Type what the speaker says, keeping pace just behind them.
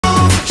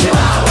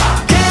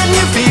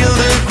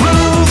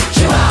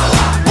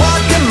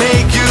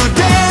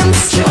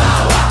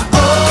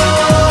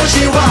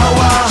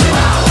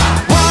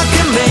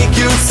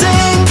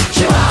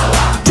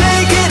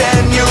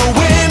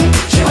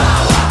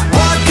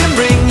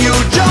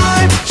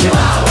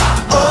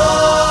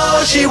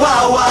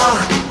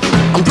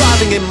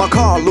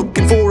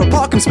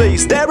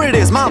space. There it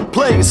is, my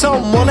place.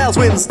 Someone else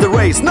wins the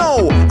race.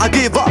 No, I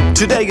give up.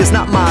 Today is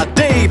not my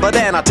day. But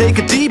then I take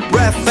a deep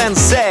breath and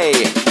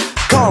say,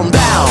 calm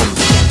down.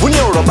 When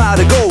you're about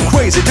to go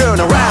crazy, turn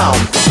around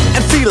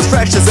and feel as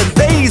fresh as a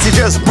daisy.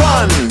 Just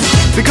run,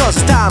 because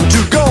it's time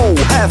to go.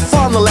 Have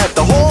fun and let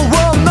the whole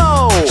world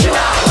know.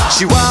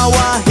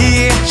 Chihuahua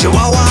here,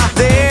 Chihuahua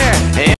there.